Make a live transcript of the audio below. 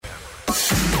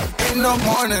in the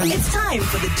morning. It's time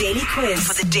for the Daily Quiz.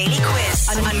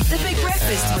 On Pacific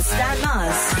Breakfast with Stan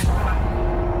Mars.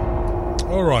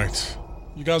 All right.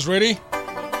 You guys ready?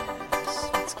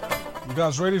 You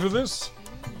guys ready for this?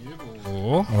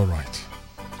 Oh. All right.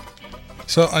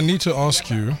 So I need to ask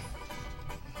you,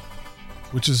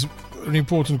 which is an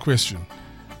important question.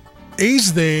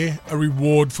 Is there a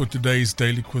reward for today's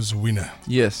Daily Quiz winner?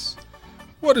 Yes.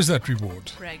 What is that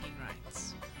reward? Bragging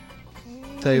rights.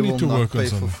 They We need will to not work on pay for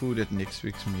something. food at next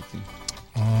week's meeting.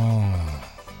 Oh.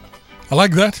 I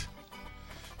like that.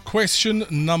 Question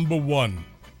number 1.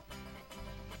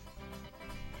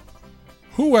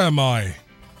 Who am I?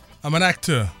 I'm an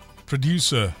actor,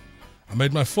 producer. I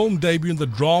made my film debut in the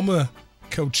drama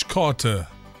Coach Carter.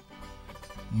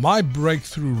 My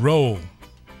breakthrough role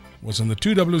was in the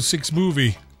 2006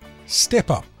 movie Step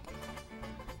Up.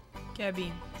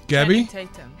 Gabby. Gabby? Channing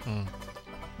Tatum.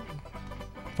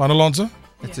 Final answer?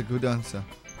 It's a good answer.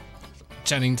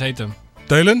 Channing Tatum.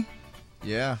 Dalen?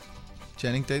 Yeah.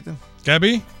 Channing Tatum.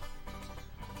 Gabby?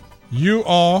 You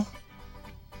are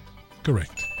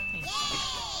correct.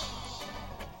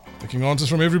 Taking answers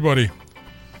from everybody.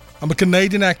 I'm a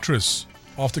Canadian actress.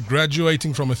 After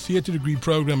graduating from a theatre degree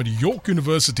program at York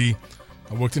University,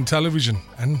 I worked in television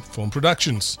and film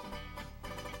productions.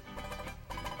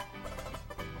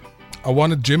 I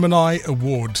won a Gemini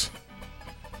Award.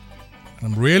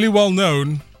 And I'm really well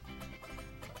known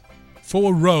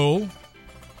for a role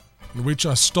in which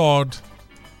I starred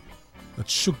that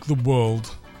shook the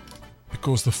world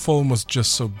because the film was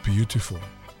just so beautiful.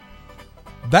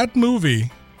 That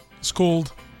movie is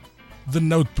called The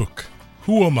Notebook.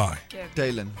 Who am I?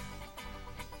 Dalen.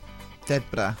 That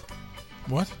bra.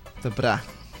 What? The bra.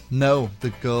 No, the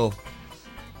girl.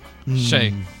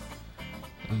 Shay.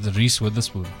 The Reese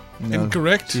Witherspoon. No,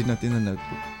 Incorrect. she's not in the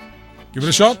notebook. Give it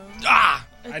a shot. I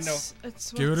know.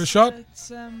 It's Give it a shot. It's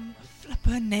flip.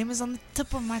 Her name is on the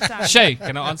tip of my tongue. Shay,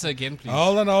 can I answer again, please?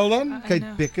 Hold on. I Kate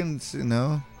know. Beckinsale,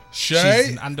 no. She's Shay.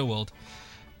 in Underworld.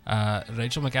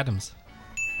 Rachel McAdams.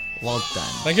 Well done.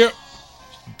 Thank you.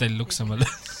 They look similar.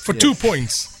 For 2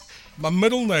 points. My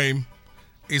middle name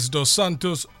is Dos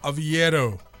Santos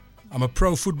Aveiro. I'm a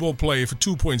pro football player. For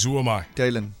 2 points. Who am I?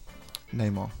 Dalen.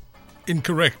 Neymar.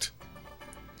 Incorrect.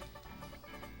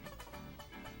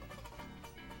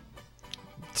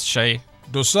 Shay.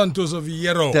 Dos Santos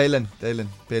Aveiro. Dalen.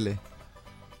 Pele.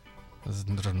 This is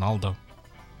Ronaldo.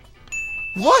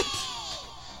 What?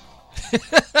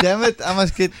 Damn it, I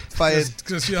must get fired.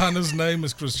 Cristiano's name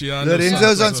is Cristiano.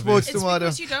 Lorenzo's Santos on sports It's tomorrow.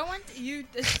 because you don't want you.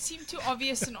 It seemed too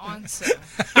obvious an answer.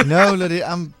 No, Lorenzo,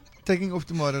 I'm taking off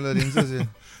tomorrow, Lorenzo's here.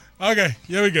 Okay,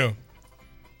 here we go.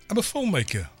 I'm a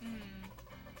filmmaker.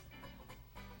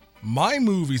 My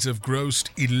movies have grossed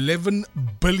 $11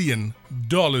 billion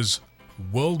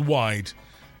worldwide.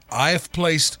 I have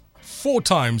placed 4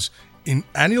 times in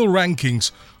annual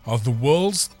rankings of the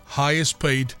world's highest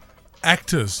paid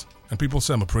actors. And people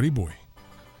say I'm a pretty boy.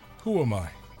 Who am I?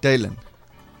 Dalen.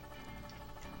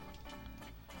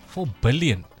 4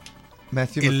 billion.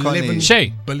 Matthew 11 McConaughey.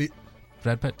 Shay. billion.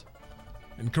 Brad Pitt.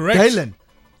 Incorrect. Dalen.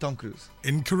 Tom Cruise.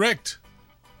 Incorrect.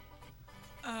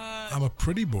 I'm a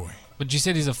pretty boy. But you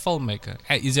said he's a filmmaker.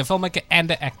 He's a filmmaker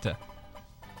and an actor.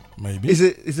 Maybe. Is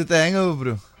it the Hangover,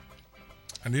 bro?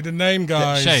 I need a name,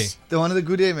 guys. Shay. The one of the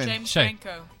good hair, man? James Shay.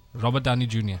 Franco. Robert Downey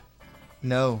Jr.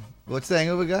 No. What's the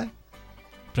Hangover guy?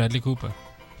 Bradley Cooper.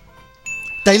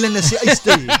 Dalen is die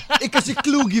uiste. Ek is die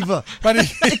clue giver. But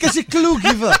Ek is die clue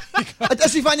giver. Dit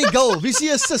is die van die goal. Wie is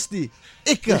die assist die?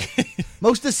 Ek.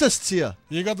 Most assists hier.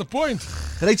 you got the point.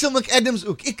 Rachel McAdams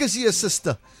ook. Ek is die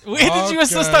assister. Where did you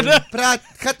assist Okay. that? Praat,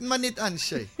 gat maar net aan,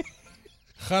 Shay.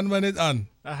 Gaan we net aan.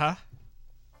 Uh-huh.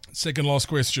 Second last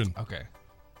question. Okay.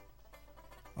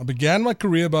 I began my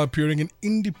career by appearing in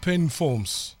independent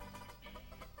films.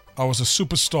 I was a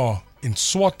superstar in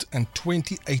SWAT and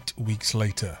 28 weeks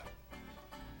later.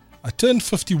 I turned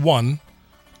 51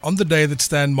 on the day that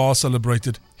Stan Mars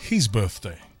celebrated his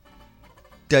birthday.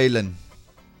 Dalen.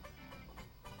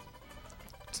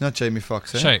 It's not Jamie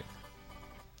Foxx, eh? Shay.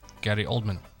 Gary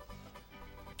Oldman.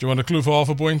 Do you want a clue for half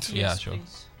a point? Yeah, Yes, sure.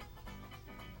 please.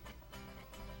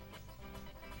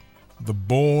 The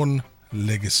Bourne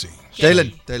Legacy.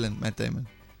 Dalen. Matt Damon.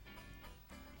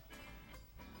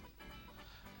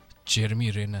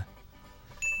 Jeremy Renner.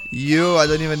 Yo, I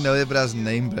don't even know that bra's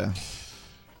name, bro.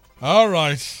 All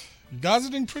right. You guys are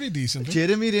doing pretty decent.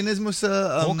 Jeremy Renner's mos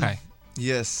Hawkeye.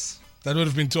 Yes. That would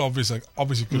have been too obvious. I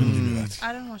obviously couldn't give you that.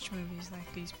 I don't watch movies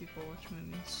like these people watch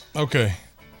movies. Okay.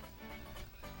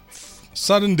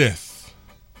 Sudden death.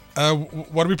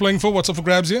 What are we playing for? What's up for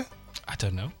grabs here? I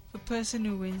don't know. The person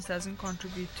who wins doesn't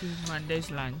contribute to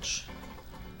Monday's lunch.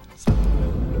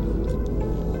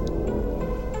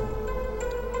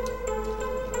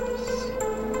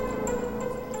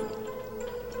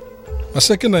 My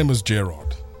second name is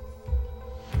Gerard.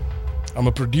 I'm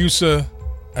a producer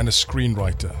and a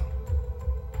screenwriter.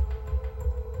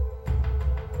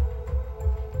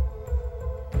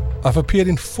 I've appeared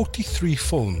in 43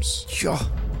 films. Sure.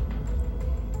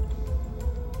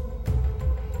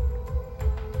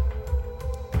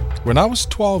 When I was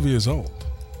 12 years old,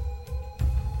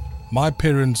 my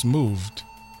parents moved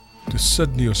to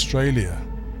Sydney, Australia,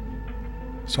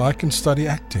 so I can study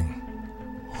acting.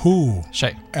 Who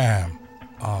Shay. am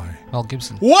I? Mel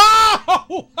Gibson.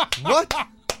 Wow! What?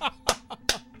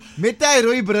 Met hy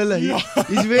rooi brille.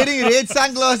 He's wearing red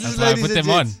sunglasses, That's why I ladies put and them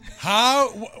on. gents. How?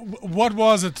 What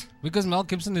was it? Because Mel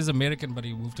Gibson is American, but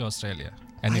he moved to Australia.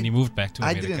 And then he moved back to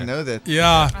I America. didn't know that.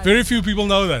 Yeah, very few people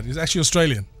know that. He's actually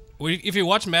Australian. If you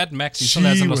watch Mad Max, he still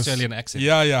has an She was- Australian accent.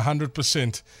 Yeah,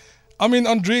 100%. I mean,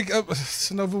 Andre,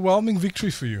 it's an overwhelming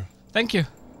victory for you. Thank you.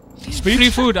 Free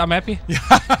food, I'm happy.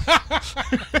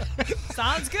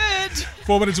 Sounds good.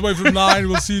 4 minutes away from 9.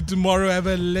 We'll see you tomorrow. Have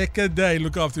a lekker day.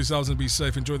 Look after yourselves and be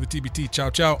safe. Enjoy the TBT. Ciao,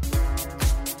 ciao.